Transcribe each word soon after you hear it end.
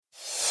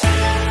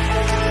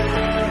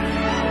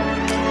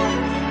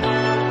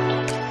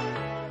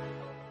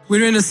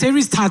we're in a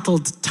series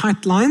titled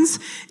Tight Lines.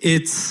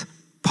 It's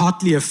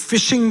partly a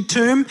fishing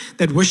term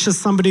that wishes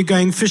somebody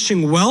going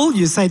fishing well.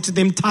 You say to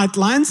them, tight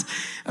lines.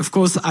 Of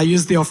course, I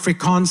use the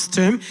Afrikaans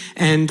term,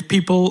 and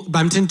people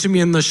bumped into me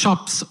in the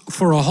shops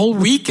for a whole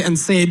week and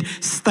said,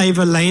 "Stave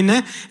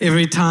lane,"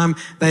 every time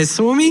they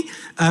saw me.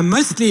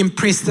 Mostly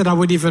impressed that I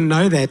would even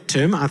know that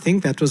term. I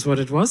think that was what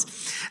it was.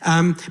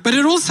 But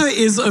it also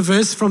is a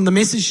verse from the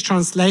Message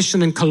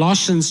translation in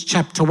Colossians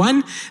chapter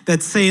 1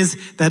 that says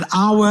that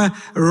our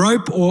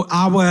rope or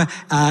our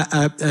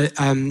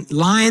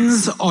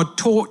lines are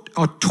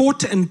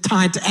taut and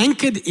tight,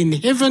 anchored in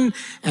heaven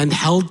and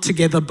held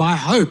together by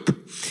hope.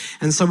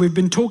 And so we've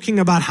been talking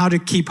about how to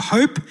keep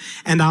hope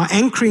and our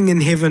anchoring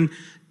in heaven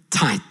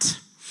tight.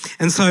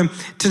 And so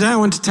today I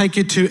want to take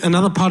you to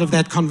another part of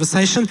that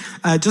conversation.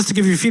 Just to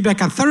give you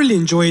feedback, I thoroughly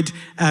enjoyed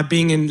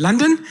being in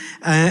London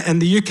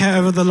and the UK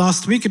over the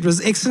last week. It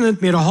was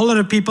excellent. Met a whole lot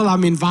of people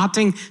I'm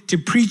inviting to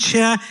preach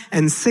here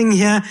and sing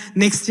here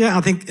next year.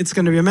 I think it's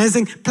going to be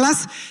amazing.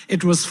 Plus,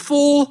 it was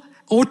fall,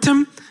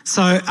 autumn,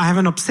 so I have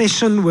an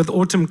obsession with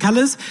autumn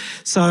colors.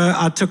 So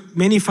I took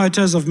many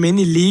photos of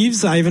many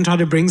leaves. I even tried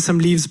to bring some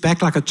leaves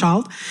back like a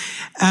child.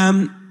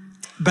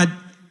 But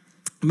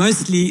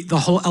mostly the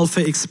whole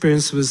Alpha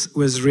experience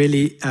was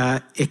really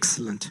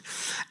excellent.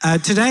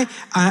 Today,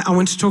 I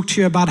want to talk to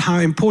you about how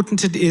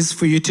important it is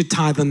for you to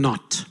tie the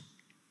knot.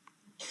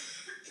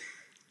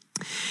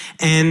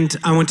 And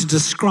I want to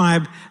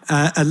describe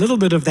a little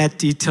bit of that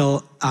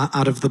detail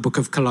out of the book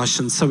of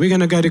Colossians. So we're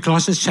going to go to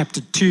Colossians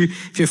chapter 2,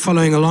 if you're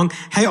following along.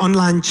 Hey,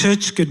 online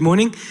church, good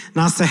morning.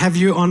 Nice to have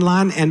you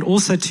online, and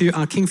also to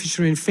our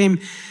Kingfisher and Fem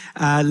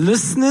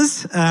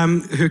listeners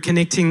who are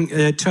connecting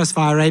to us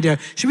via radio.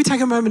 Should we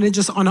take a moment and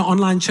just honor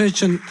online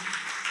church and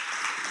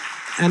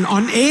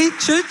on-air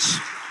church?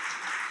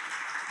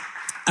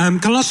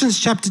 Colossians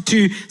chapter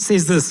 2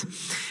 says this,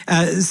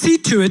 see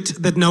to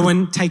it that no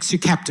one takes you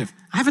captive.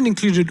 I haven't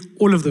included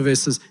all of the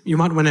verses. You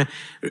might want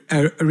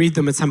to read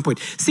them at some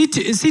point. See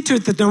to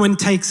it that no one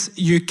takes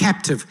you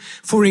captive.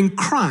 For in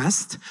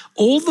Christ,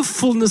 all the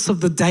fullness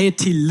of the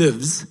deity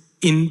lives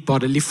in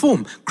bodily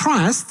form.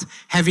 Christ,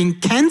 having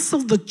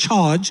cancelled the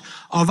charge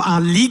of our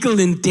legal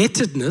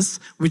indebtedness,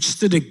 which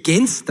stood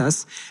against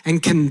us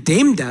and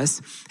condemned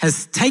us,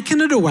 has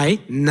taken it away,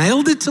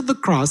 nailed it to the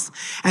cross,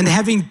 and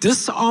having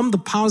disarmed the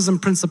powers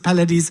and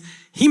principalities,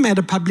 he made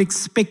a public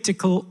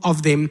spectacle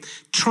of them,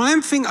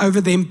 triumphing over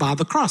them by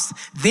the cross.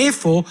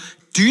 Therefore,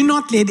 do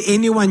not let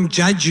anyone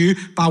judge you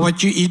by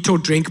what you eat or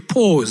drink.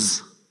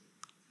 Pause.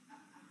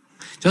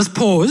 Just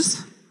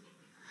pause.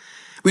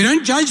 We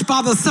don't judge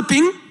by the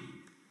sipping,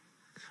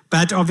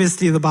 but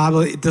obviously the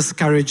Bible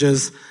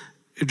discourages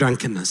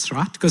drunkenness,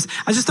 right? Because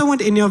I just don't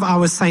want any of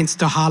our saints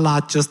to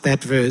highlight just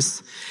that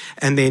verse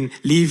and then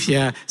leave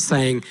here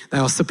saying they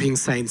are sipping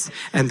saints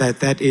and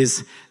that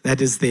is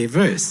their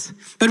verse.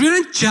 But we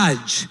don't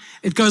judge.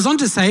 It goes on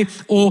to say,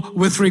 or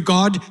with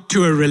regard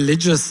to a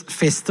religious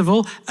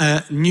festival,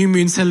 a new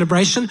moon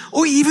celebration,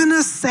 or even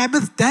a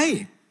Sabbath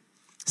day.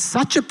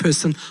 Such a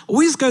person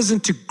always goes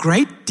into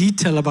great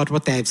detail about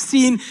what they have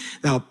seen.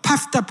 They are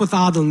puffed up with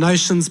idle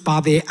notions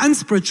by their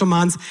unspiritual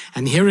minds.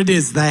 And here it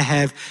is, they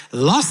have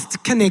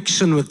lost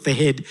connection with the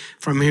head,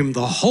 from whom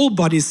the whole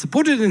body is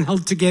supported and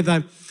held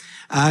together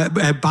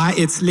by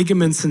its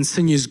ligaments and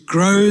sinews,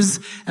 grows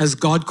as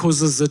God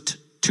causes it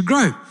to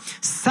grow.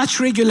 Such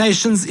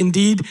regulations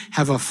indeed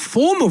have a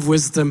form of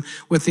wisdom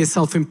with their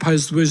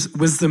self-imposed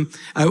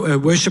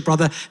worship,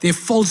 their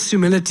false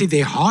humility,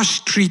 their harsh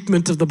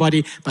treatment of the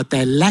body, but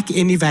they lack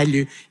any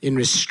value in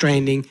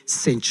restraining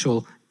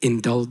sensual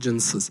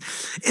indulgences.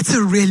 It's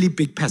a really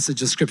big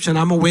passage of scripture, and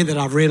I'm aware that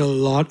I've read a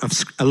lot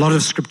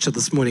of scripture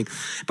this morning.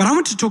 But I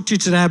want to talk to you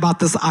today about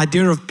this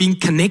idea of being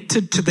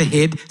connected to the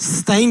head,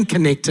 staying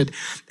connected,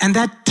 and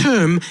that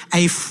term,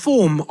 a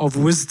form of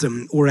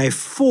wisdom or a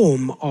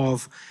form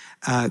of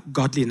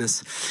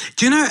godliness.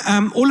 Do you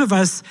know, all of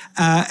us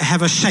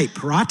have a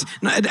shape, right?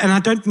 And I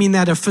don't mean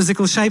that a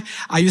physical shape.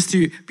 I used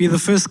to be the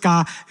first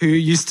guy who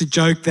used to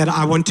joke that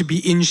I want to be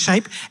in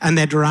shape and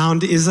that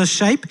round is a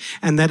shape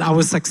and that I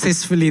was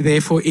successfully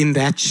therefore in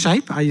that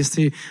shape. I used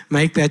to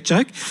make that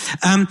joke.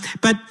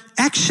 But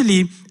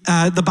actually,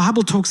 the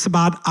Bible talks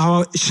about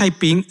our shape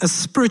being a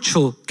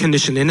spiritual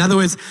condition. In other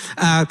words,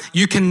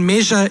 you can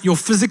measure your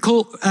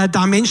physical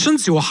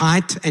dimensions, your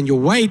height and your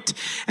weight,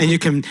 and you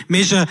can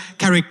measure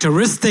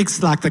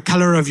characteristics like the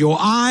color of your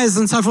eyes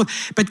and so forth.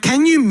 But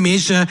can you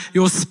measure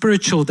your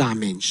spiritual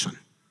dimension?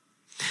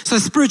 So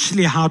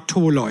spiritually, how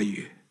tall are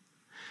you?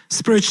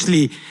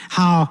 Spiritually,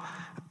 how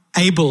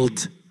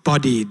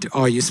able-bodied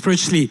are you?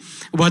 Spiritually,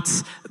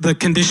 what's the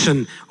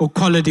condition or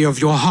quality of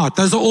your heart?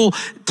 Those are all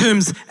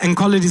terms and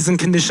qualities and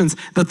conditions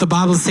that the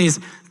Bible says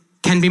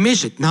can be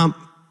measured. Now,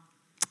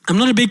 I'm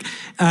not a big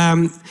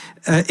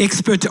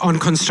expert on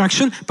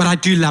construction, but I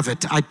do love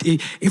it.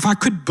 If I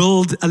could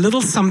build a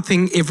little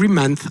something every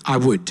month, I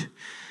would.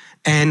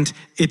 And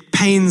it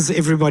pains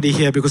everybody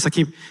here because I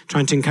keep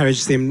trying to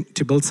encourage them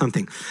to build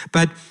something.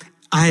 But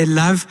I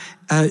love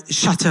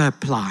shutter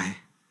ply.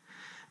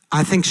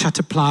 I think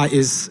shutter ply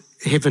is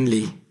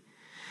heavenly.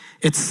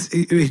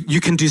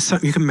 You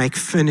can make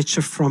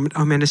furniture from it.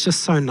 Oh man, it's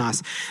just so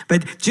nice.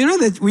 But do you know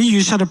that we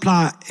use shutter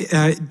ply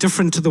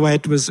different to the way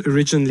it was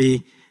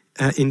originally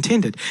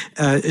intended?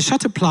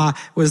 Shutter ply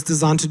was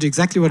designed to do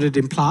exactly what it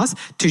implies,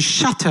 to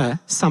shutter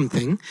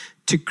something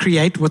to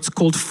create what's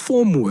called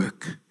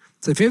formwork.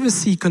 So if you ever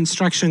see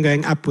construction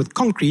going up with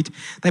concrete,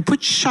 they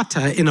put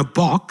shutter in a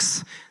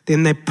box,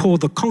 then they pour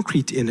the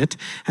concrete in it,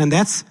 and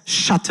that's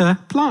shutter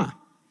ply.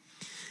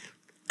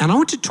 And I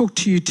want to talk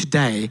to you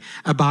today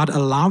about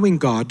allowing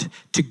God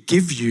to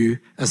give you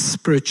a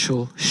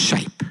spiritual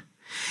shape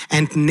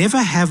and never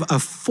have a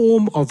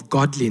form of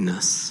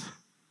godliness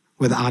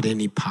without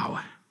any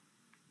power.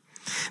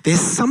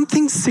 There's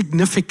something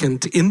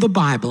significant in the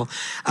Bible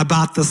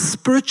about the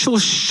spiritual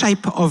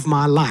shape of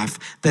my life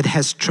that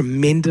has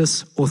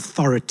tremendous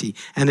authority,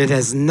 and it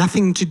has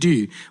nothing to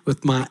do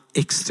with my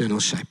external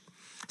shape.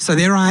 So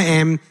there I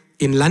am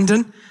in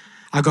London.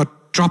 I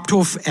got dropped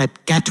off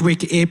at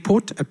Gatwick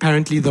Airport,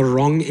 apparently the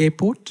wrong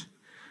airport,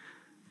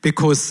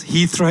 because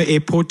Heathrow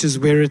Airport is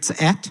where it's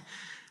at.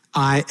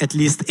 I at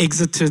least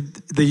exited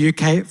the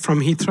UK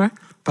from Heathrow,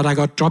 but I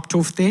got dropped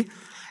off there,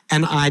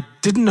 and I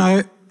didn't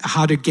know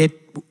how to get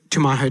to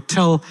my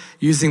hotel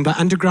using the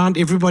underground.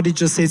 Everybody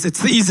just says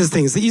it's the easiest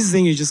thing. It's the easiest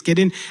thing. You just get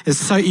in. It's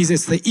so easy.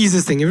 It's the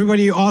easiest thing.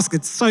 Everybody you ask,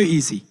 it's so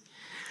easy.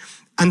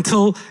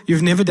 Until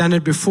you've never done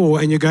it before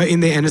and you go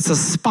in there and it's a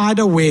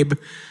spider web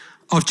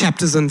of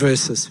chapters and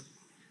verses.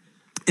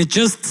 It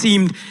just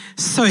seemed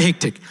so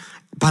hectic.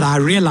 But I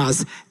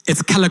realized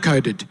it's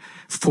color-coded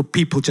for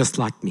people just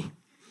like me.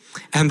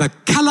 And the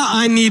color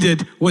I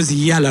needed was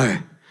yellow.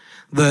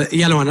 The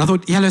yellow one. I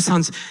thought yellow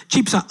sounds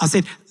cheap. So I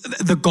said,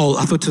 the gold.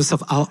 I thought to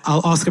myself,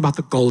 I'll ask about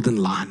the golden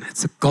line.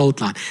 It's a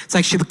gold line. It's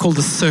actually called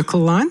the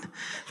circle line.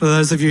 For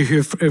those of you who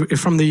are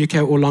from the UK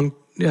or long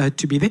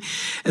to be there,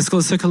 it's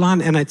called the circle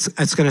line, and it's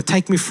going to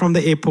take me from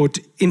the airport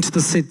into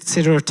the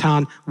center of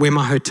town where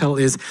my hotel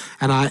is.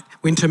 And I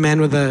went to a man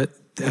with a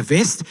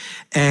vest,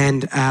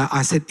 and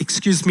I said,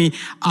 "Excuse me,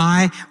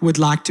 I would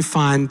like to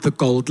find the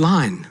gold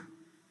line."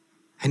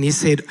 And he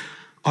said,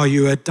 "Are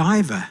you a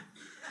diver?"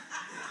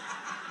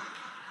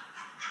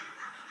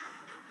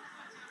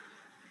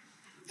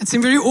 It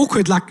seemed very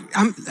awkward,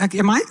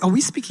 are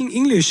we speaking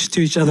English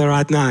to each other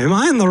right now? Am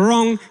I in the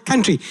wrong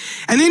country?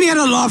 And then he had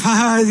a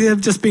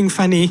laugh, just being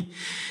funny.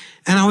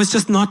 And I was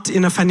just not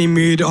in a funny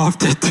mood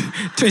after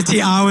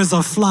 20 hours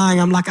of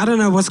flying. I'm like, I don't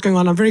know what's going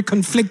on. I'm very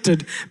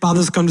conflicted by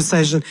this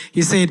conversation.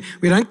 He said,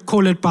 we don't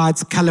call it by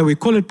its color, we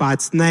call it by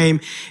its name.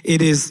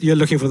 It is, you're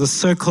looking for the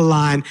circle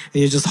line,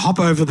 and you just hop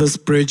over this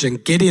bridge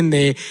and get in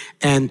there,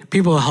 and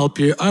people will help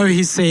you. Oh,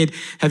 he said,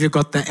 have you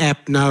got the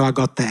app? No, I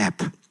got the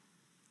app.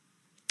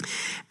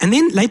 And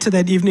then later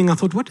that evening, I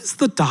thought, what is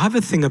the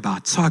diver thing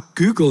about? So I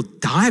Googled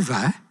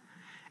diver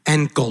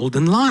and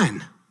golden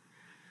line.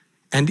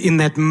 And in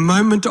that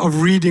moment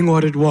of reading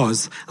what it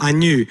was, I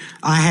knew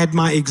I had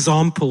my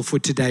example for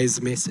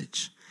today's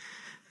message.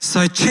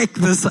 So check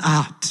this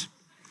out.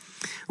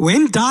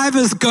 When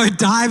divers go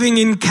diving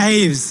in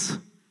caves,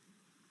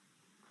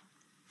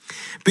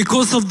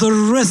 because of the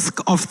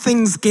risk of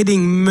things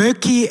getting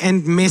murky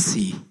and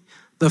messy,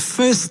 the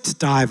first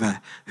diver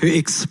who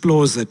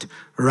explores it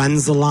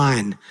runs a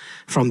line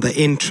from the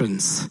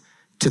entrance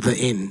to the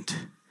end.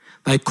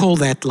 They call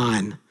that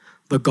line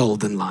the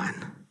golden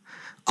line.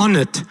 On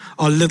it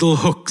are little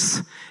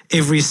hooks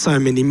every so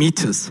many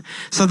meters,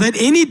 so that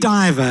any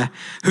diver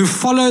who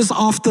follows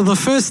after the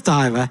first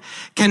diver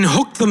can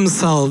hook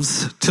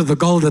themselves to the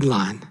golden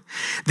line.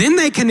 Then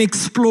they can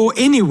explore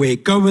anywhere,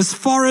 go as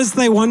far as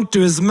they want,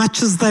 do as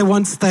much as they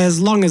want, stay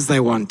as long as they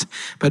want,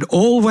 but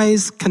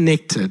always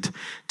connected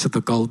to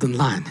the golden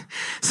line.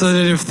 So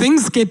that if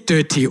things get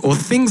dirty or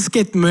things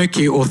get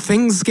murky or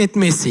things get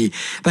messy,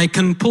 they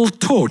can pull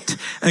taut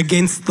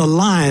against the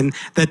line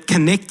that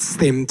connects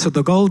them to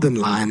the golden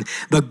line.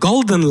 The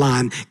golden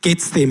line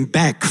gets them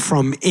back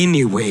from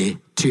anywhere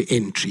to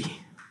entry.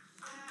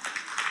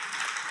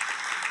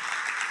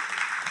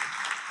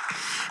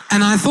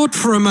 And I thought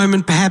for a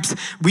moment, perhaps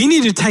we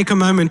need to take a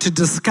moment to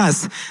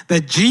discuss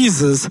that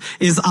Jesus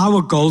is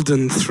our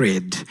golden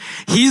thread.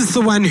 He's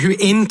the one who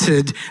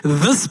entered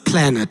this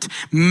planet,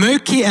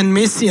 murky and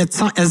messy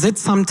as it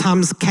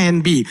sometimes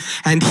can be.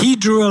 And he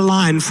drew a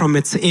line from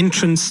its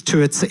entrance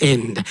to its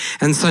end.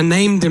 And so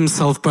named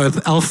himself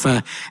both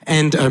Alpha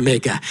and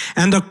Omega.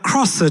 And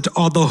across it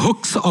are the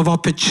hooks of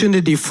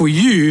opportunity for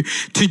you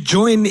to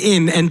join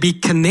in and be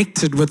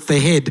connected with the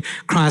head,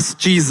 Christ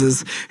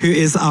Jesus, who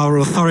is our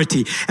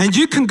authority. And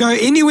you can go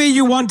anywhere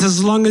you want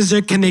as long as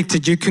you're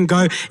connected. You can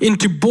go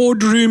into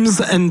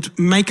boardrooms and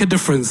make a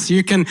difference.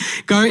 You can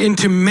go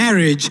into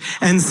marriage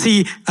and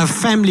see a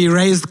family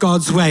raised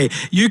God's way.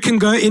 You can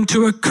go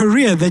into a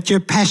career that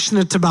you're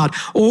passionate about,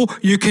 or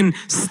you can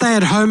stay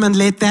at home and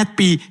let that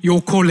be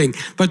your calling.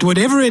 But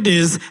whatever it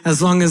is,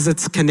 as long as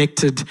it's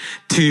connected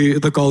to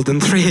the golden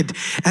thread.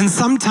 And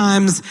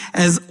sometimes,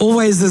 as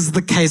always is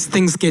the case,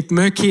 things get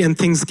murky and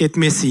things get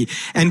messy.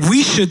 And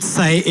we should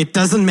say, it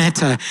doesn't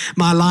matter.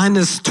 My line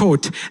is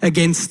taught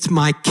against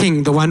my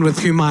king, the one with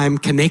whom I am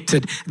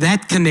connected.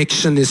 That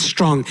connection is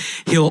strong.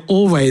 He'll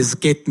always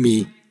get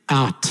me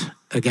out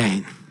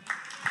again.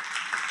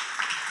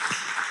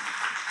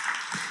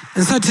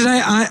 And so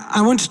today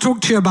I want to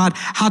talk to you about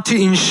how to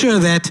ensure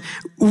that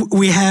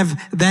we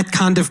have that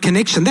kind of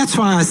connection. That's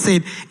why I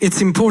said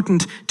it's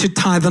important to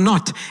tie the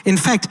knot. In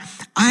fact,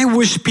 I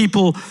wish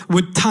people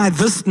would tie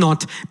this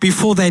knot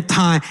before they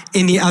tie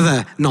any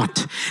other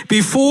knot.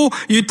 Before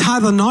you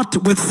tie the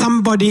knot with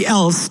somebody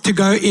else to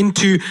go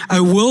into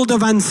a world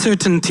of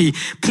uncertainty,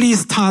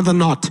 please tie the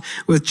knot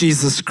with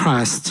Jesus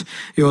Christ,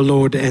 your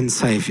Lord and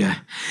Savior.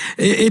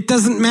 It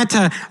doesn't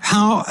matter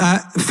how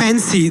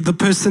fancy the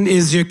person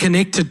is you're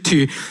connected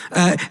to.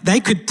 They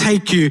could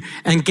take you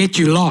and get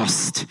you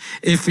lost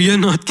if you're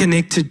not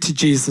connected to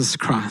Jesus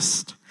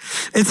Christ.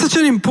 It's such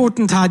an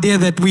important idea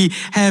that we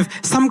have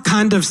some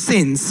kind of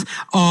sense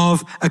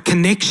of a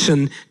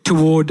connection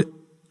toward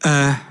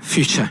a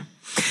future.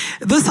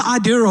 This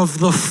idea of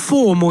the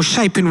form or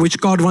shape in which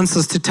God wants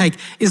us to take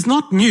is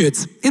not new.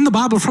 It's in the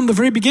Bible from the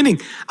very beginning.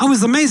 I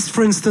was amazed,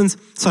 for instance,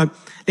 so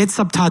let's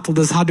subtitle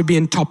this, how to be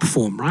in top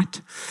form,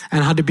 right?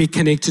 And how to be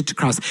connected to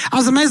Christ. I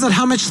was amazed at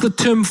how much the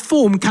term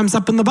form comes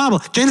up in the Bible.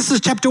 Genesis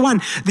chapter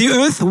 1, the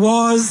earth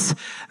was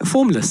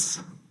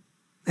formless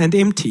and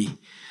empty,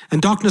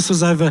 and darkness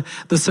was over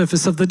the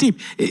surface of the deep.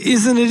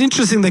 Isn't it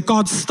interesting that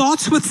God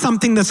starts with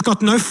something that's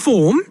got no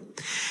form,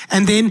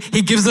 and then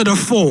he gives it a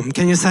form?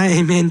 Can you say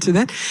amen to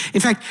that?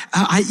 In fact,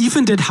 I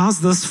even did,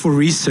 how's this for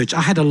research? I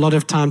had a lot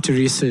of time to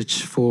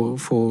research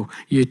for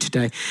you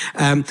today.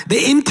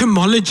 The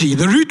etymology,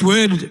 the root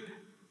word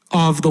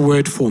of the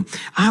word form.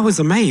 I was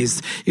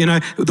amazed. You know,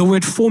 the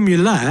word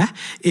formula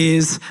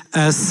is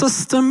a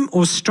system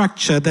or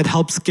structure that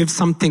helps give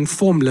something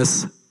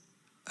formless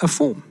a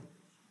form.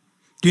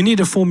 You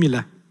need a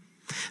formula.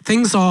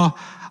 Things are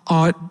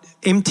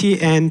empty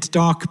and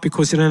dark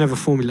because you don't have a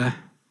formula.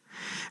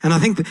 And I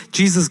think that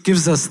Jesus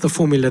gives us the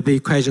formula, the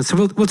equation. So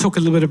we'll talk a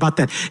little bit about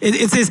that.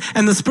 It says,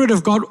 and the Spirit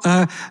of God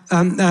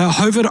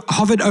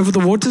hovered over the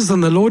waters,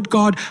 and the Lord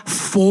God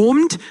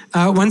formed,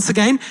 once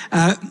again,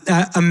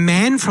 a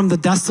man from the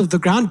dust of the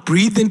ground,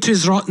 breathed into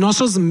his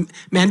nostrils, and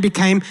man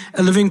became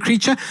a living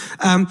creature.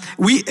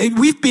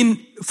 We've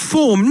been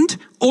formed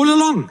all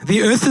along.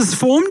 The earth is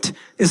formed.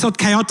 It's not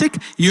chaotic.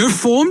 You're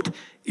formed.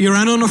 You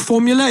run on a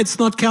formula. It's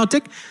not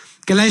chaotic.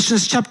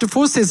 Galatians chapter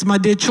 4 says, my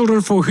dear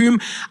children, for whom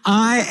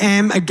I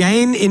am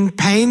again in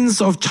pains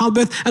of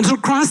childbirth until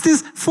Christ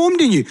is formed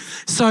in you.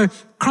 So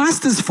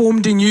Christ is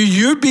formed in you.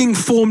 You're being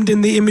formed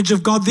in the image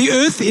of God. The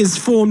earth is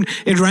formed.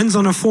 It runs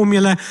on a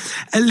formula.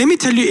 Let me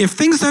tell you, if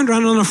things don't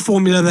run on a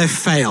formula, they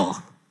fail.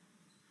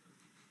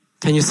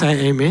 Can you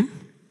say amen?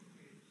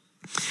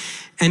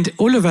 And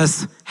all of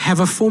us have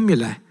a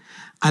formula.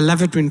 I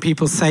love it when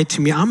people say to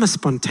me, I'm a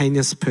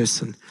spontaneous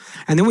person.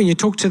 And then when you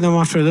talk to them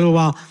after a little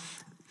while,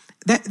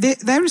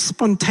 they're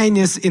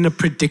spontaneous in a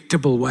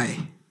predictable way.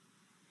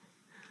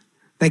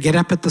 They get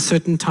up at a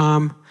certain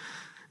time,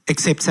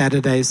 except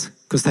Saturdays,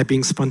 because they're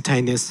being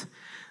spontaneous.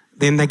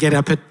 Then they get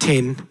up at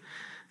 10,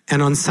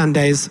 and on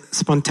Sundays,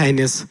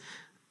 spontaneous.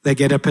 They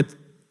get up at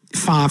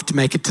 5 to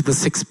make it to the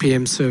 6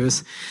 p.m.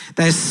 service.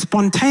 They're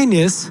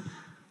spontaneous.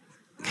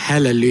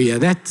 Hallelujah.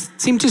 That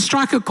seemed to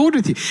strike a chord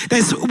with you.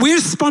 We're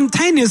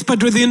spontaneous,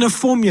 but within a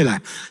formula.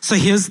 So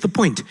here's the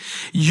point.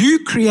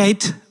 You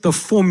create the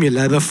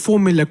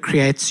formula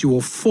creates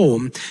your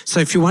form. So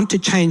if you want to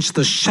change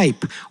the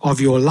shape of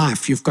your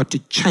life, you've got to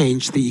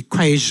change the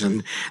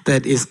equation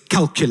that is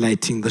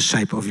calculating the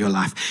shape of your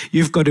life.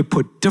 You've got to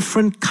put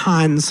different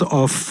kinds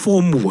of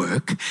form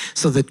work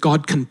so that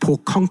God can pour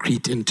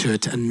concrete into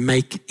it and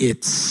make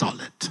it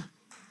solid.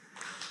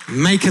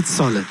 Make it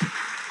solid.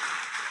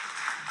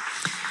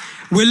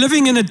 We're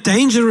living in a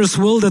dangerous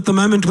world at the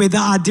moment where the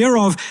idea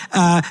of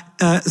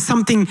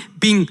something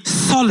being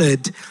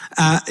solid,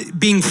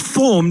 being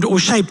formed or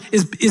shaped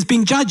is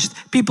being judged.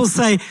 People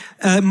say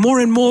more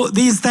and more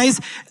these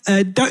days,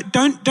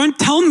 don't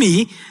tell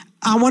me,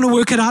 I want to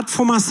work it out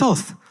for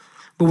myself.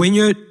 But when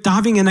you're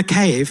diving in a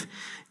cave,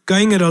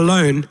 going it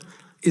alone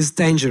is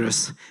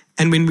dangerous.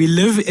 And when we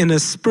live in a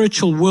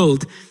spiritual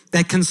world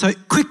that can so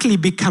quickly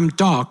become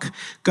dark,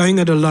 going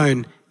it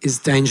alone is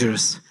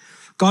dangerous.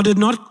 God did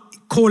not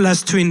call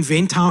us to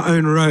invent our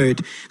own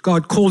road.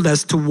 God called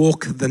us to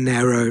walk the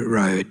narrow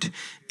road.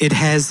 It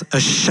has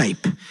a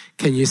shape.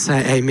 Can you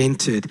say amen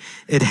to it?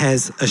 It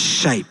has a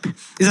shape.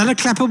 Is that a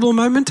clappable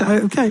moment?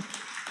 Okay.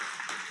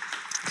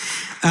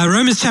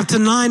 Romans chapter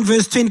 9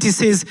 verse 20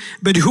 says,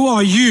 but who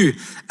are you,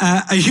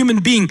 a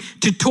human being,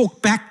 to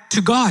talk back to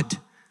God?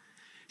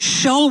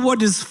 Shall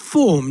what is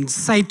formed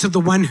say to the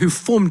one who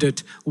formed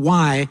it,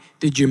 why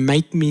did you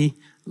make me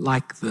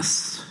like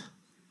this?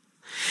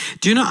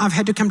 Do you know, I've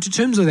had to come to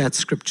terms with that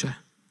scripture.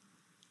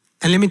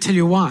 And let me tell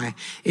you why.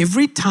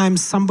 Every time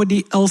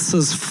somebody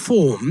else's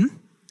form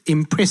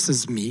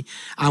impresses me,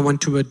 I want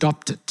to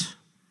adopt it.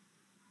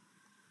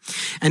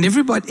 And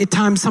every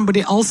time somebody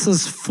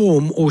else's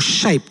form or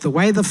shape, the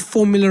way the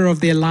formula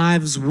of their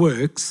lives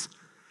works,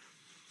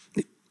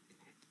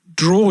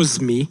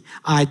 draws me,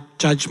 I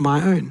judge my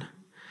own.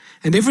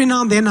 And every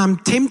now and then I'm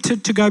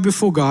tempted to go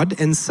before God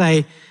and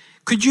say,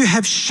 could you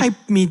have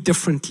shaped me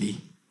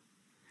differently?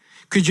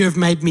 Could you have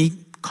made me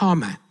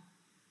calmer?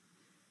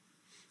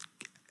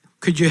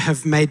 Could you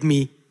have made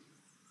me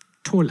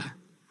taller?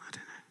 I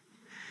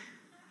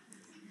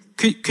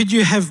don't know. Could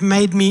you have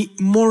made me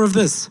more of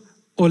this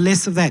or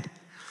less of that?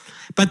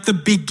 But the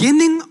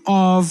beginning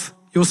of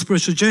your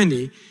spiritual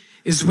journey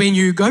is when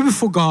you go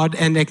before God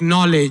and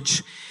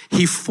acknowledge,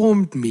 He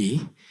formed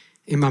me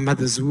in my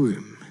mother's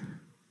womb.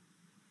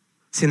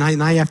 See, now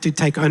you have to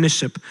take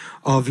ownership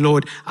of,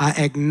 Lord, I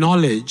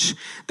acknowledge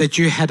that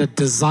you had a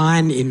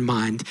design in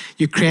mind.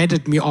 You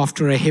created me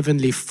after a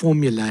heavenly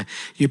formula.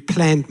 You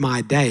planned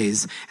my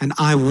days, and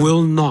I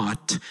will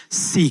not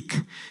seek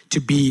to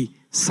be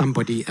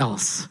somebody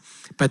else,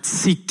 but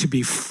seek to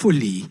be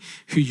fully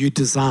who you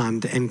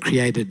designed and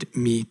created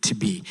me to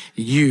be.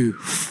 You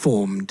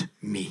formed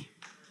me.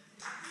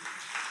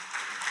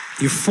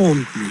 You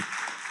formed me.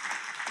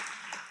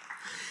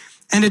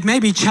 And it may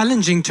be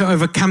challenging to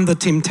overcome the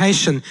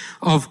temptation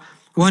of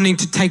wanting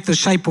to take the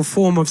shape or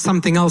form of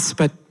something else,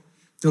 but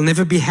you'll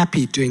never be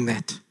happy doing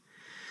that.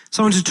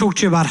 So I want to talk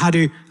to you about how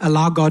to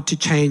allow God to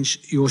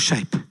change your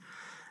shape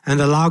and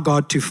allow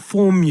God to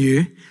form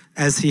you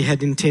as He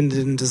had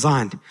intended and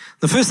designed.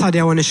 The first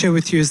idea I want to share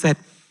with you is that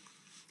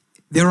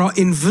there are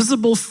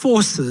invisible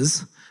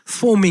forces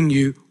forming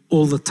you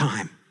all the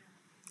time.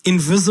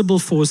 Invisible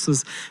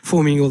forces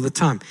forming you all the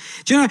time.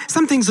 Do you know,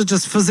 some things are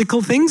just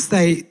physical things.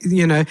 They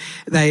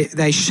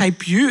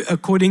shape you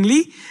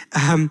accordingly.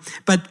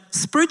 But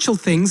spiritual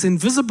things,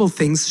 invisible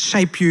things,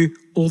 shape you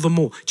all the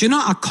more. Do you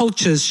know our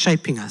culture is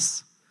shaping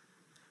us?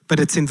 But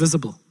it's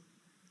invisible.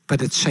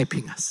 But it's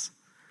shaping us.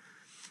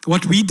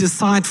 What we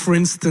decide, for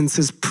instance,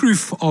 is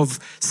proof of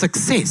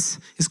success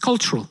is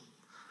cultural.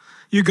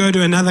 You go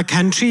to another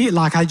country,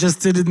 like I just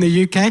did in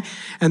the UK,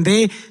 and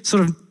they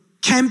sort of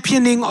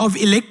championing of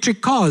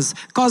electric cars.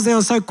 Because they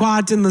were so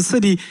quiet in the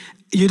city,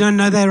 you don't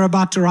know they're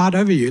about to ride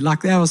over you.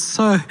 Like they were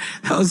so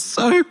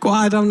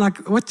quiet. I'm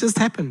like, what just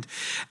happened?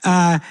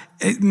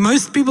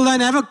 Most people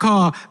don't have a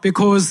car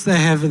because they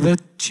have the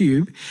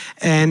tube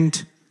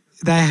and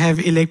they have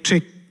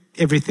electric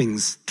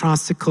everything's,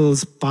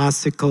 tricycles,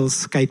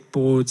 bicycles,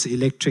 skateboards,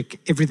 electric,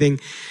 everything.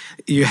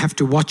 You have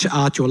to watch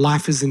out. Your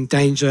life is in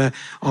danger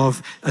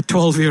of a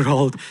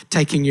 12-year-old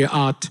taking you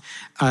out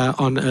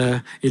on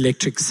an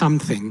electric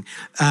something.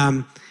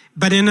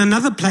 But in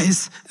another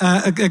place,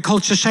 a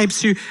culture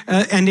shapes you.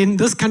 And in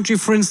this country,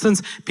 for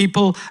instance,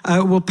 people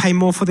will pay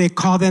more for their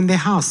car than their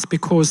house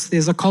because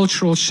there's a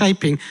cultural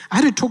shaping. I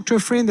had to talk to a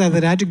friend the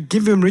other day. I had to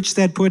give him Rich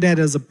Dad, Poor Dad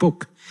as a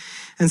book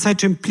and say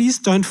to him, please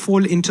don't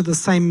fall into the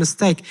same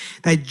mistake.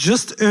 They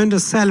just earned a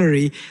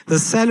salary. The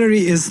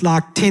salary is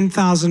like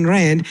 10,000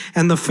 Rand,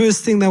 and the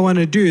first thing they want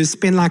to do is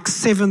spend like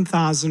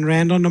 7,000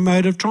 Rand on a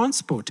mode of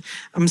transport.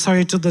 I'm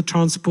sorry to the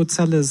transport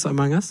sellers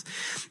among us.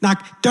 Like,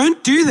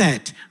 don't do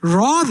that.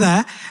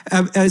 Rather,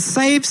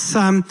 save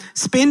some,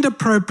 spend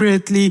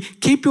appropriately,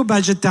 keep your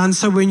budget down,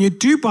 so when you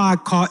do buy a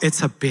car,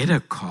 it's a better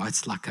car.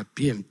 It's like a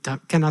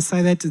BMW. Can I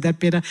say that? Is that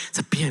better? It's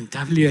a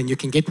BMW, and you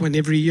can get one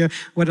every year.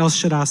 What else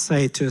should I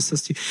say to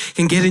assist you? You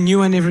can get a new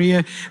one every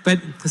year, but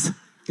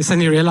you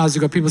suddenly realize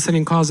you've got people sitting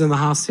in cars in the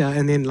house here,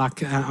 and then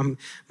like, I'm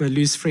going to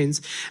lose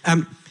friends.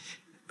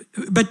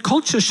 But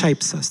culture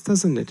shapes us,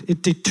 doesn't it?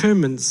 It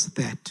determines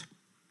that.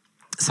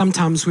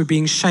 Sometimes we're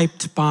being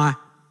shaped by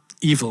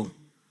evil.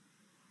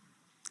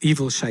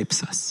 Evil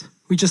shapes us.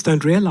 We just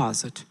don't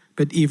realize it,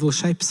 but evil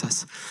shapes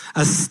us.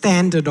 A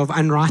standard of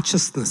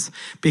unrighteousness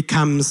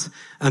becomes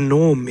a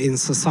norm in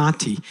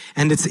society,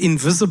 and it's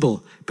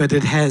invisible, but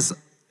it has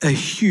a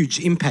huge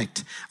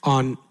impact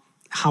on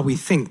how we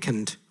think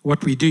and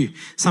what we do.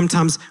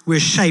 Sometimes we're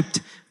shaped.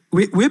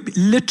 We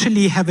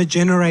literally have a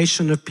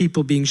generation of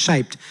people being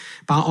shaped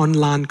by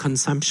online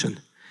consumption.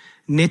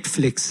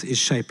 Netflix is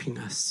shaping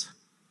us.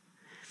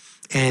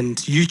 And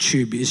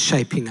YouTube is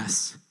shaping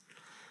us.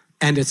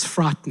 And it's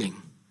frightening.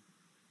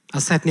 I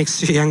sat next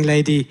to a young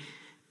lady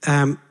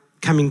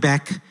coming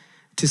back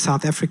to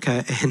South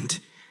Africa, and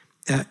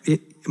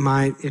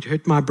it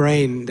hurt my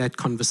brain, that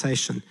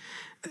conversation.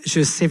 She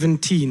was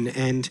 17,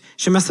 and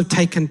she must have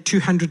taken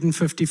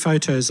 250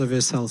 photos of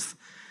herself,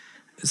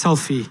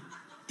 selfie,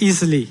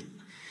 easily.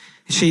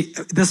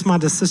 This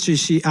might assist you.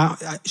 She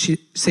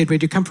said, where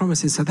do you come from? I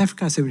said, South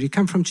Africa. I said, where do you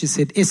come from? She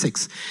said,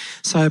 Essex.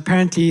 So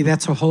apparently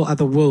that's a whole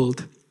other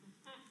world.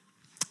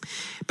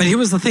 But here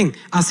was the thing.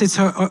 I said,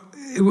 so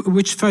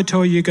which photo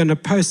are you going to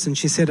post? And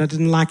she said, I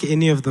didn't like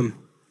any of them.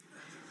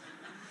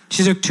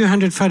 She took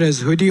 200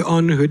 photos, hoodie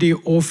on, hoodie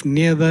off,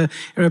 near the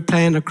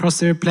airplane, across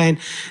the airplane,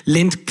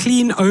 leant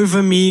clean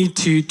over me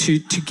to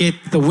get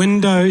the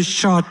window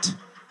shot.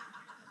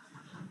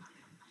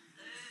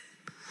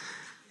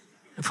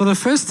 For the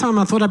first time,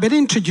 I thought I better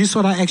introduce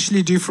what I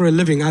actually do for a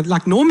living.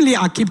 Normally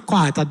I keep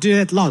quiet. I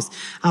do it last.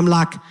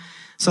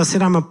 So I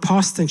said, I'm a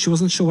pastor, and she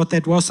wasn't sure what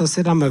that was. So I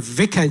said, I'm a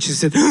vicar, and she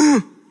said,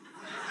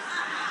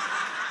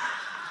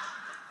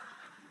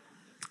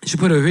 she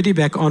put her hoodie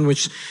back on,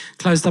 which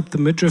closed up the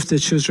midriff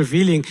that she was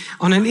revealing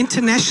on an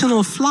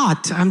international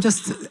flight. I'm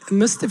just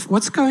mystified.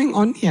 What's going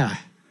on here?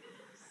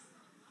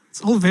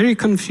 It's all very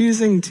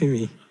confusing to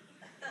me.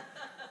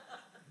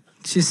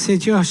 She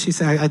said,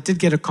 I did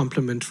get a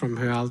compliment from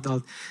her.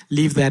 I'll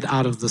leave that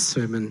out of the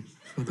sermon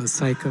for the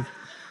sake of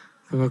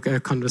a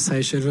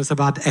conversation. It was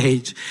about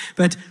age.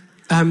 But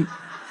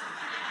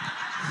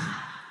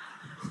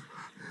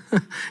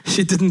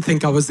she didn't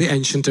think I was the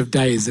Ancient of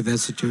Days, if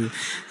that's what you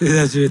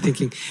were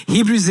thinking.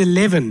 Hebrews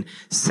 11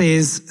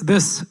 says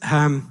this,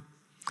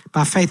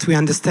 by faith we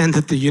understand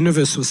that the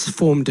universe was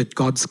formed at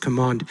God's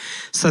command,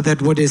 so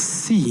that what is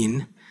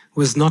seen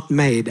was not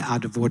made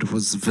out of what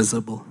was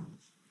visible.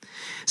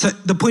 So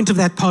the point of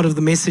that part of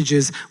the message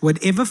is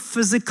whatever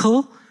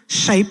physical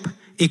shape,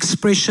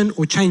 expression,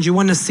 or change you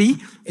want to see,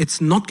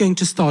 it's not going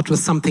to start with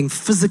something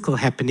physical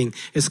happening.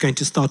 It's going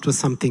to start with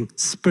something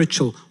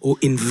spiritual or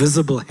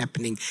invisible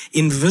happening.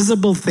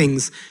 Invisible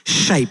things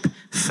shape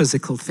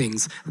physical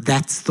things.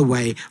 That's the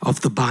way of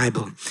the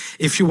Bible.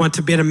 If you want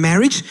a better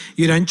marriage,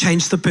 you don't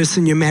change the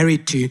person you're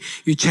married to.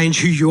 You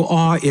change who you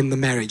are in the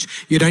marriage.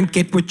 You don't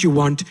get what you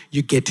want,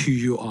 you get who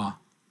you are.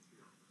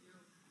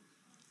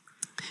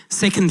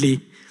 Secondly,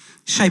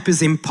 shape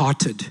is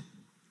imparted.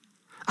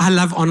 I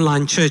love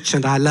online church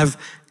and I love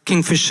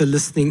Kingfisher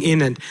listening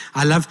in, and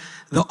I love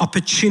the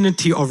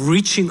opportunity of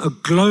reaching a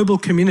global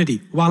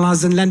community. While I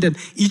was in London,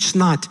 each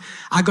night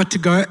I got to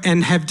go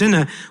and have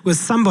dinner with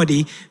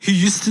somebody who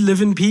used to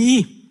live in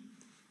PE.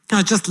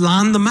 I just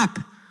lined them up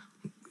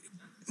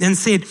and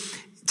said,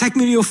 take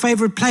me to your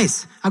favorite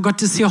place. I got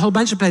to see a whole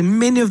bunch of places,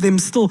 many of them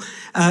still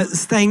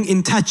staying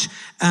in touch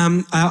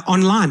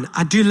online.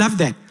 I do love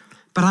that.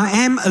 But I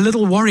am a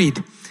little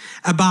worried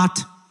about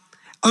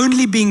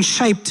only being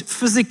shaped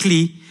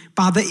physically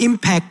by the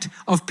impact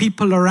of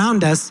people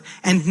around us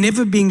and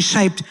never being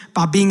shaped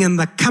by being in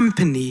the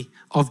company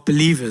of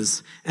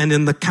believers and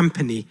in the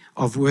company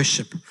of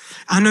worship.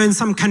 I know in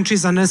some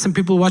countries, I know some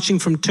people watching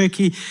from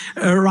Turkey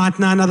right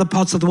now and other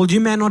parts of the world,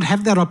 you may not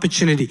have that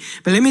opportunity.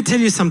 But let me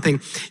tell you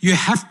something. You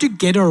have to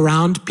get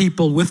around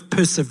people with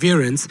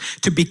perseverance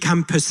to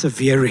become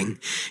persevering.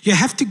 You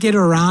have to get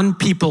around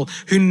people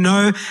who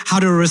know how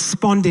to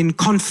respond in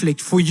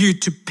conflict for you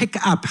to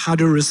pick up how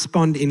to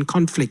respond in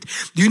conflict.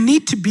 You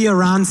need to be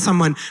around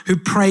someone who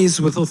prays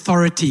with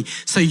authority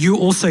so you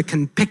also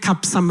can pick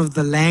up some of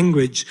the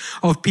language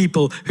of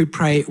people who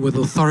pray with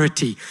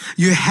authority.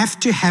 You have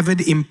to have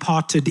it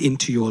imparted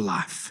into your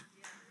life.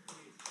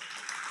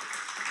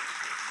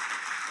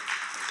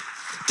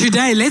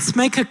 Today, let's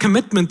make a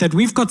commitment that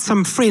we've got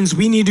some friends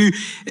we need to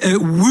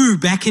woo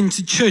back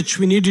into church.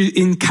 We need to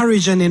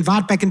encourage and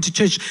invite back into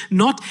church.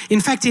 In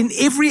fact, in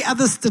every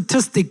other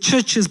statistic,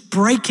 church is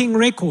breaking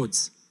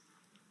records.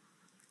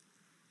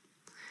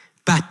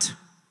 But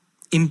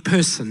in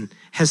person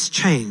has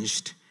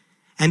changed.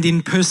 And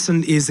in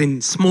person is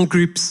in small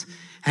groups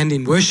and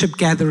in worship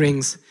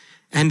gatherings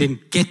and in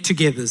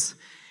get-togethers.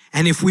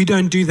 And if we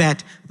don't do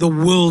that, the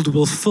world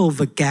will fill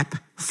the gap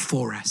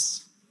for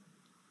us.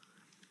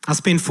 I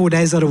spent 4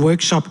 days at a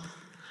workshop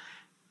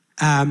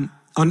on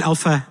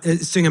Alpha.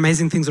 It's doing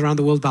amazing things around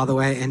the world, by the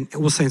way, and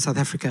also in South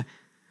Africa.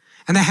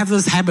 And they have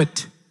this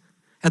habit.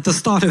 At the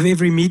start of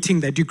every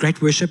meeting, they do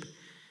great worship.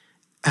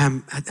 I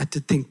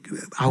did think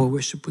our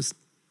worship was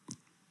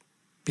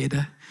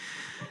better.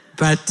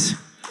 But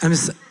I'm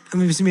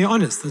just being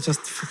honest.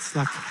 It's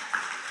like...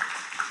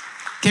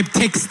 kept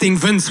texting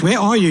Vince, where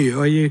are you?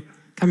 Are you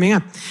coming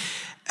up?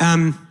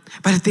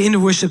 But at the end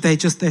of worship, they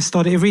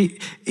start every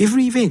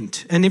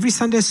event and every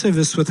Sunday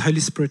service with Holy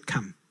Spirit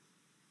come.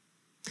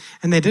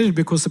 And they did it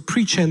because a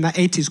preacher in the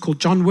 80s called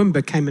John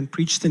Wimber came and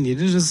preached, and he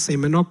did a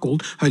seminar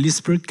called Holy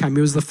Spirit Come.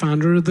 He was the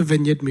founder of the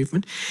Vineyard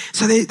Movement.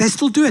 So they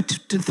still do it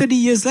 30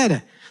 years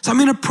later. So I'm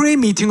in a prayer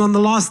meeting on the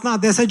last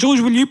night. They say, George,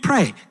 will you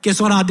pray? Guess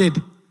what I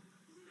did?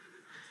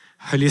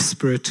 Holy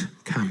Spirit,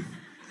 come.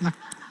 Like,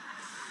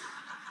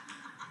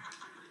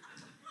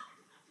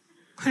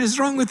 what is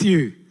wrong with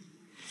you?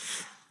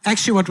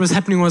 Actually, what was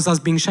happening was I was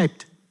being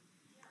shaped.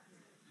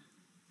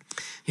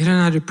 You don't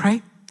know how to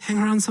pray? Hang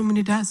around someone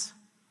who does.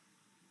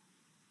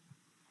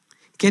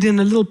 Get in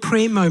a little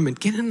prayer moment.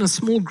 Get in a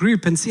small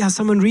group and see how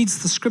someone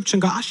reads the scripture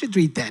and go, I should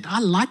read that. I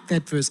like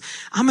that verse.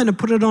 I'm going to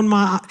put it on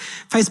my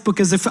Facebook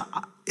as if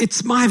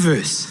it's my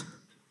verse.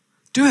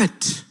 Do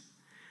it.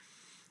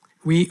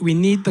 We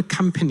need the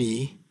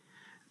company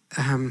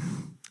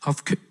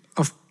of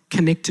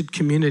connected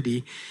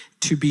community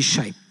to be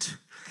shaped.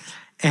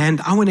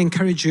 And I want to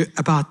encourage you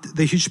about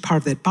the huge part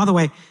of that. By the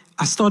way,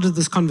 I started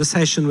this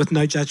conversation with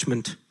no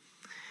judgment.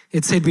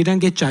 It said we don't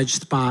get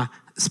judged by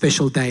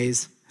special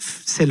days,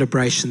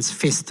 celebrations,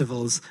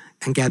 festivals,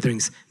 and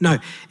gatherings. No,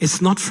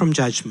 it's not from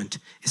judgment.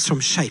 It's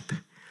from shape.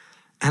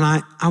 And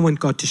I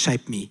want God to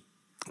shape me.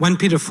 1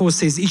 Peter 4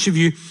 says, each of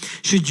you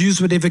should use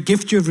whatever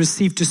gift you have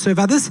received to serve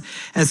others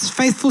as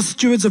faithful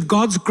stewards of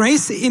God's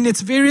grace in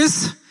its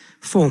various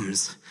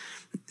forms.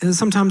 And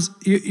sometimes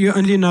you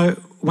only know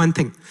one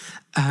thing.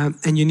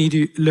 And you need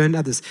to learn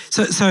others.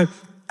 So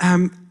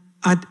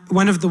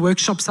one of the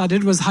workshops I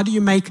did was, how do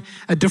you make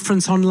a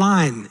difference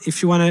online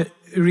if you want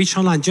to reach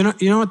online? Do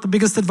you know what the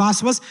biggest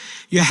advice was?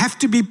 You have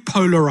to be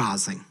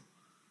polarizing.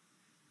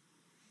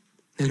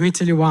 And let me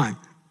tell you why.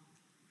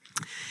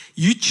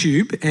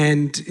 YouTube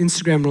and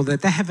Instagram and all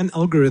that, they have an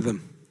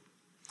algorithm.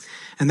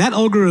 And that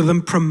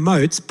algorithm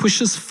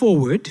pushes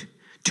forward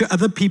to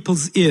other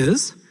people's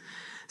ears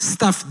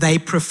stuff they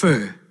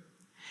prefer.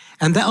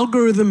 And the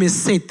algorithm is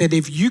set that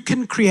if you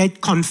can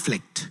create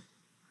conflict,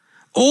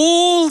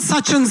 all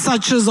such and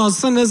suches are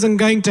sinners and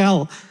going to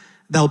hell,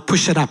 they'll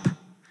push it up.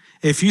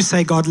 If you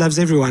say God loves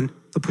everyone,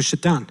 they'll push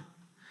it down.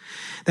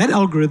 That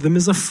algorithm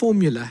is a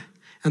formula,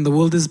 and the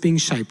world is being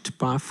shaped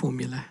by a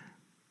formula.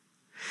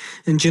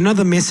 And do you know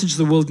the message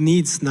the world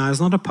needs now is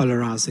not a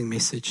polarizing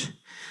message.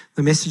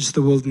 The message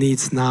the world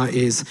needs now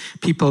is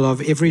people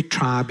of every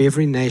tribe,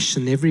 every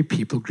nation, every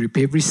people group,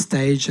 every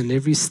stage and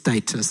every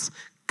status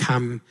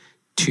come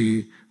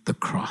to the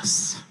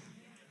cross.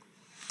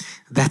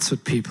 That's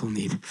what people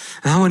need.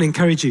 And I want to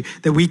encourage you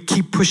that we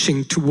keep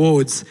pushing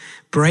towards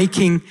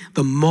breaking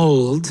the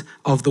mold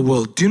of the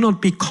world. Do not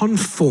be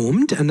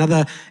conformed,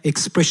 another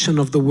expression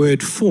of the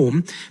word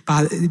form,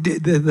 by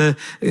the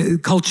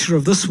culture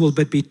of this world,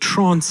 but be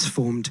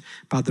transformed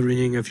by the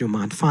renewing of your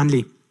mind.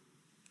 Finally,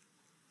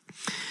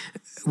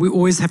 we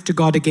always have to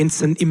guard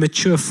against an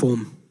immature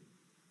form.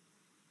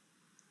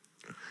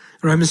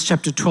 Romans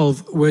chapter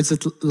 12 words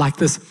it like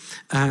this.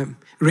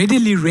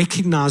 Readily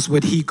recognize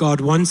what God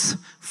wants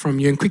from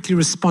you and quickly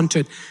respond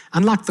to it.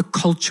 Unlike the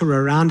culture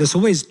around us,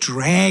 always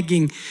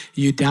dragging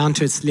you down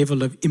to its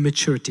level of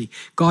immaturity,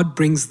 God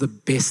brings the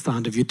best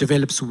out of you,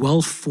 develops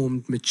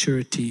well-formed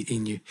maturity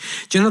in you.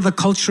 Do you know the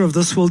culture of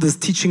this world is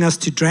teaching us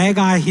to drag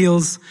our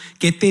heels,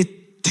 get there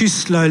too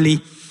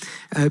slowly,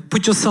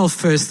 put yourself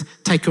first,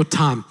 take your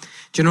time.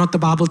 Do you know what the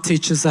Bible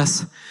teaches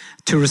us?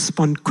 To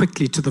respond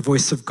quickly to the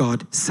voice of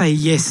God. Say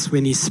yes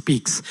when he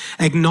speaks.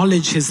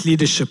 Acknowledge his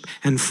leadership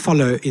and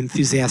follow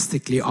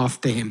enthusiastically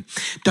after him.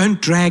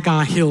 Don't drag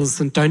our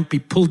heels and don't be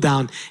pulled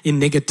down in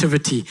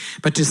negativity,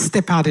 but to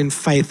step out in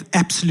faith,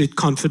 absolute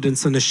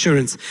confidence and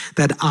assurance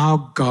that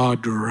our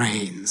God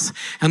reigns.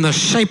 And the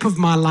shape of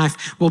my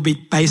life will be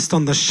based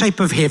on the shape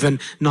of heaven,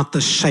 not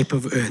the shape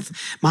of earth.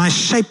 My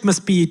shape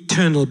must be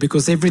eternal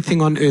because everything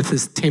on earth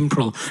is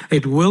temporal.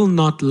 It will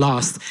not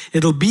last.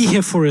 It'll be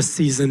here for a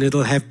season.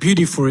 It'll have beauty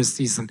for a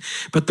season,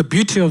 but the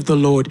beauty of the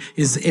Lord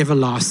is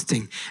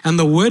everlasting, and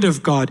the word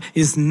of God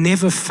is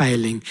never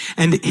failing,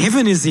 and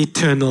heaven is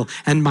eternal,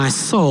 and my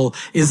soul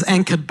is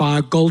anchored by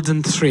a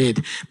golden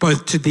thread,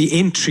 both to the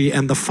entry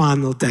and the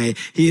final day.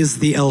 He is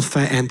the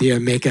Alpha and the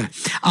Omega.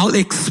 I'll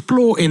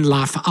explore in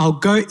life. I'll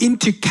go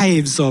into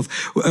caves of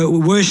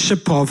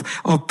worship, of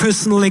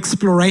personal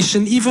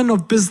exploration, even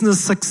of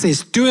business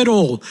success. Do it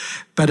all.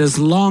 But as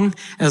long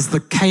as the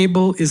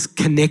cable is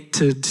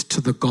connected to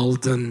the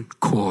golden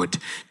cord,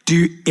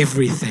 do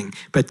everything,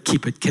 but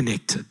keep it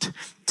connected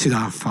to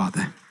our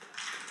Father.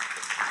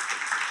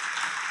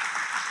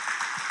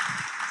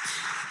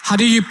 How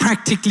do you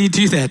practically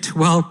do that?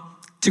 Well,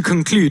 to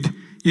conclude,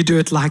 you do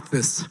it like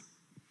this.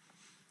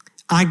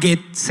 I get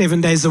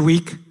 7 days a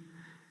week,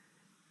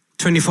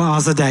 24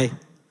 hours a day,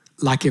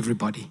 like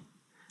everybody.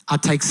 I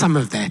take some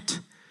of that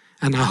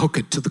and I hook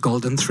it to the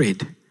golden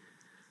thread.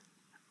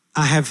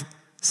 I have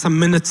some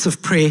minutes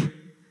of prayer,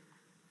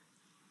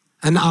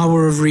 an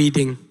hour of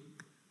reading.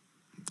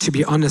 To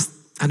be honest,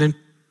 I don't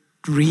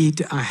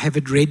read, I have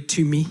it read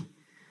to me.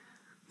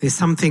 There's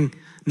something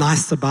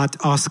nice about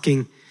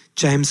asking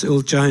James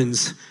Earl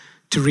Jones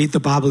to read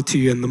the Bible to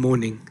you in the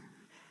morning.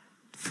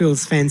 It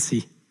feels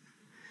fancy.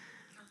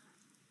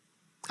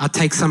 I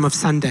take some of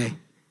Sunday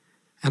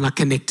and I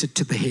connect it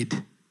to the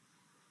head.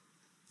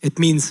 It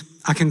means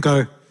I can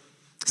go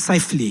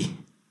safely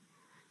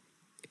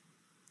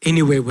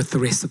anywhere with the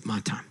rest of my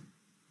time.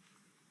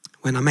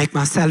 When I make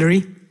my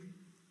salary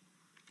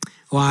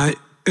or I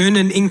earn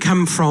an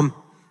income from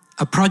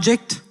a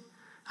project,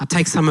 I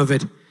take some of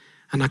it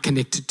and I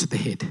connect it to the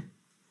head.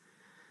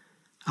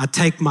 I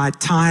take my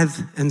tithe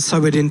and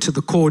sow it into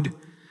the cord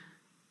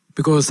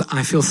because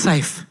I feel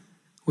safe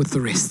with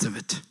the rest of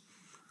it.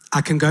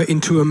 I can go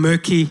into a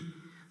murky,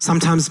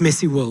 sometimes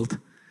messy world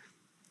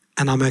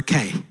and I'm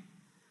okay,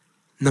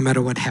 no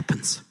matter what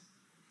happens.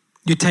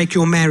 You take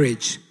your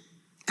marriage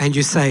and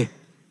you say,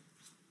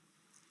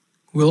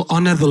 we'll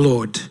honor the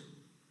Lord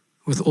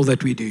with all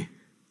that we do.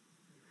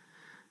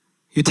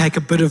 You take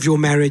a bit of your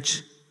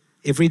marriage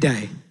every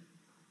day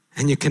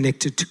and you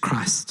connect it to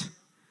Christ.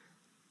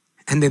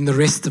 And then the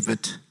rest of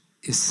it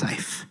is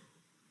safe.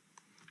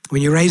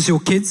 When you raise your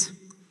kids,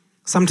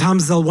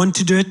 sometimes they'll want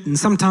to do it and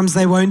sometimes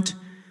they won't.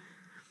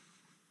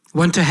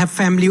 Want to have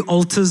family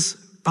altars,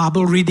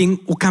 Bible reading,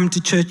 or come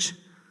to church.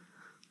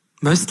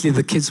 Mostly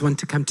the kids want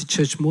to come to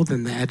church more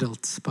than the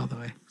adults, by the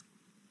way.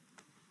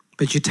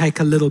 But you take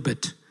a little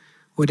bit,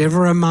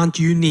 whatever amount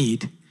you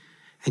need,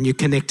 and you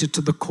connect it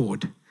to the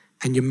cord,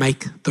 and you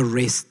make the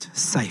rest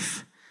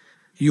safe.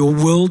 Your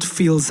world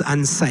feels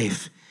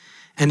unsafe,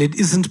 and it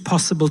isn't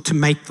possible to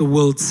make the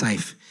world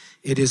safe.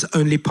 It is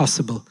only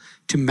possible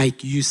to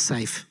make you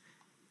safe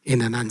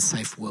in an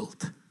unsafe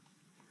world.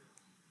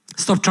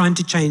 Stop trying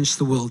to change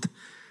the world.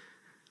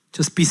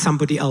 Just be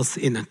somebody else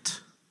in it.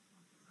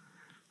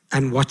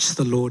 And watch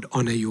the Lord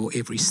honor your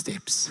every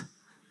steps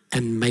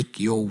and make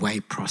your way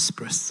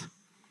prosperous.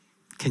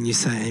 Can you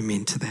say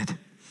amen to that?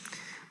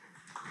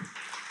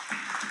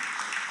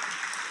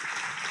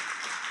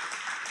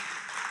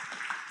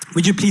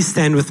 Would you please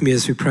stand with me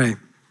as we pray?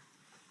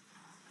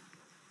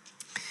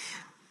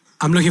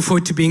 I'm looking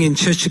forward to being in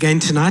church again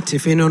tonight.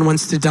 If anyone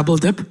wants to double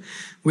dip,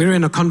 we're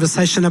in a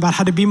conversation about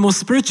how to be more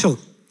spiritual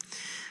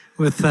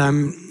with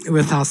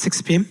our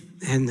 6 p.m.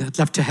 And I'd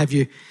love to have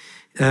you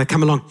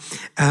come along.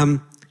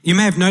 You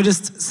may have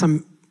noticed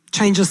some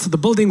changes to the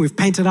building. We've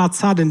painted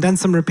outside and done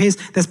some repairs.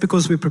 That's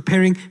because we're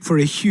preparing for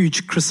a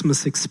huge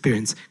Christmas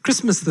experience.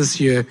 Christmas this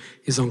year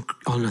is on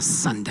a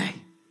Sunday.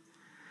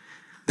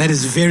 That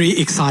is very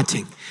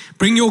exciting.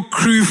 Bring your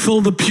crew,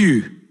 fill the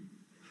pew.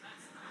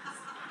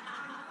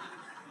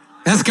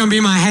 That's going to be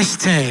my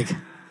hashtag.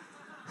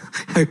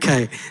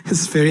 Okay,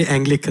 it's very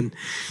Anglican.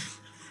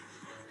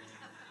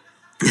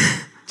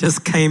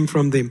 Just came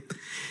from them.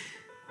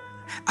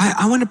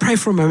 I want to pray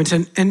for a moment,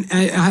 and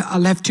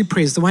I'll have 2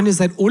 prayers. The one is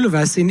that all of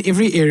us in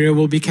every area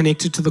will be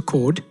connected to the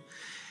cord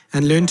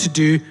and learn to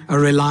do a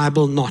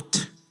reliable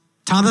knot.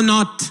 Tie the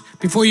knot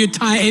before you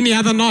tie any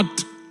other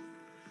knot.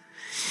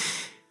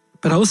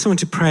 But I also want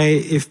to pray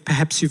if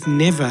perhaps you've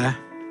never,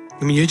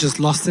 you're just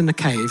lost in a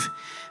cave,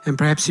 and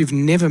perhaps you've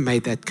never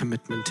made that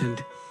commitment,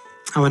 and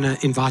I want to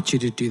invite you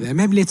to do that.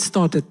 Maybe let's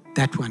start at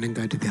that one and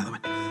go to the other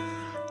one.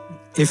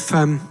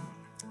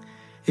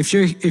 If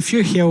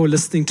you're here or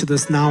listening to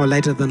this now or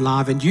later than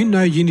live, and you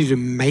know you need to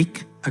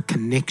make a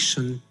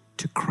connection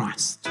to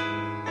Christ,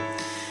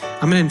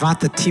 I'm going to invite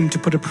the team to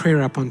put a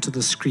prayer up onto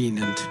the screen,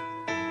 and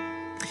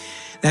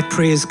that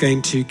prayer is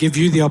going to give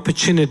you the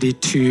opportunity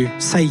to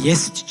say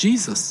yes to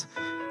Jesus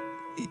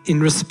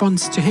in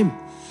response to Him.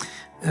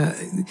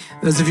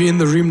 Those of you in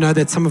the room know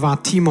that some of our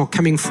team are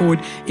coming forward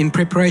in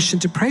preparation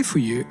to pray for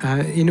you,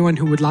 anyone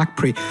who would like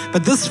prayer.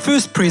 But this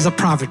first prayer is a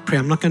private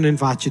prayer. I'm not going to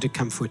invite you to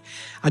come forward.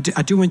 I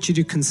do want you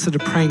to consider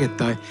praying it,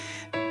 though,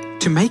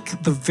 to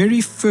make the very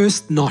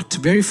first knot,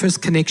 very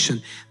first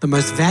connection, the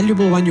most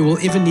valuable one you will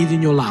ever need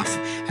in your life,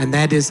 and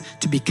that is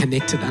to be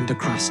connected under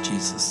Christ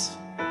Jesus.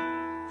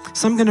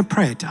 So I'm going to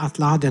pray it out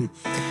loud, and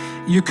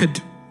you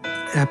could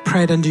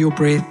pray it under your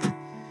breath.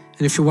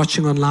 And if you're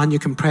watching online, you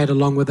can pray it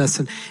along with us.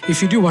 And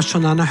if you do watch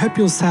online, I hope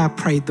you'll say I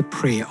prayed the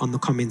prayer on the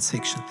comment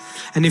section.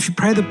 And if you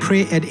pray the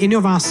prayer at any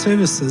of our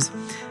services,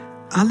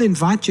 I'll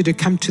invite you to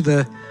come to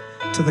the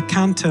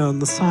counter on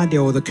the side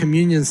here or the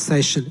communion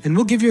station, and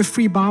we'll give you a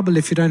free Bible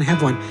if you don't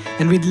have one.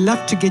 And we'd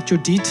love to get your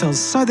details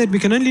so that we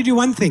can only do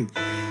one thing: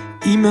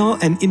 email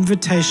an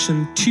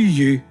invitation to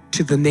you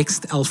to the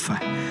next Alpha,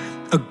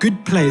 a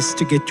good place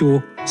to get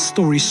your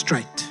story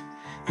straight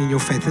in your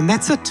faith. And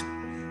that's it.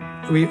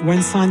 We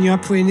won't sign you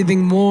up for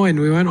anything more, and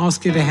we won't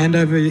ask you to hand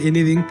over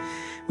anything.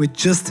 We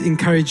just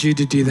encourage you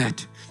to do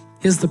that.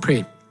 Here's the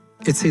prayer.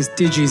 It says,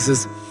 "Dear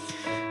Jesus,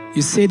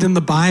 you said in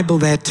the Bible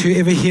that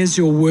whoever hears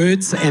your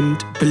words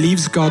and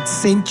believes God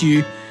sent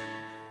you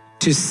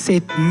to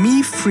set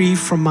me free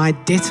from my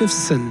debt of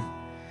sin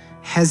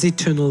has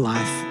eternal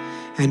life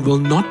and will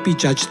not be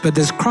judged, but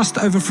has crossed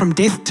over from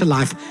death to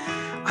life.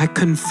 I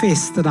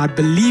confess that I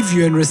believe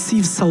you and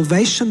receive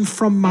salvation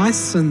from my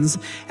sins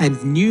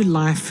and new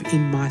life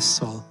in my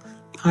soul.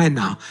 I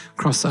now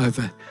cross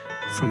over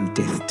from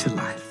death to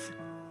life.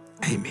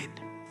 Amen."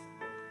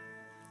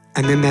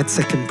 And then that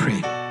second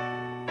prayer.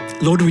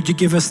 Lord, would you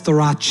give us the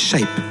right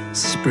shape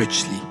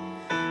spiritually?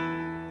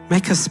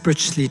 Make us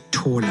spiritually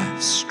taller,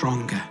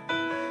 stronger.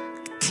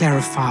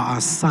 Clarify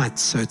our sight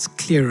so it's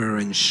clearer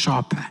and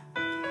sharper.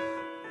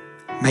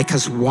 Make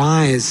us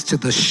wise to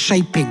the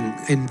shaping,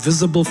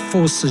 invisible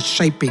forces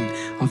shaping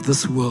of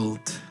this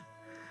world.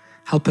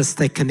 Help us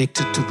stay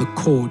connected to the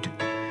cord.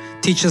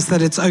 Teach us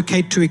that it's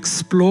okay to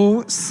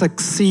explore,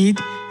 succeed,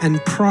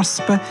 and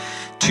prosper,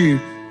 to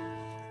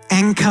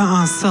anchor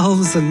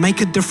ourselves and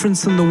make a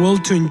difference in the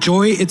world, to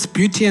enjoy its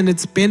beauty and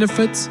its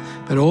benefits,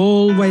 but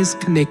always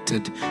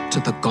connected to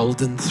the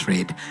golden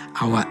thread,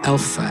 our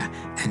Alpha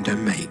and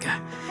Omega.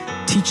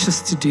 Teach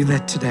us to do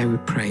that today, we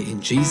pray,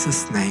 in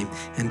Jesus' name.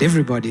 And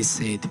everybody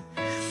said,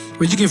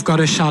 would you give God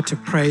a shout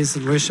of praise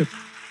and worship?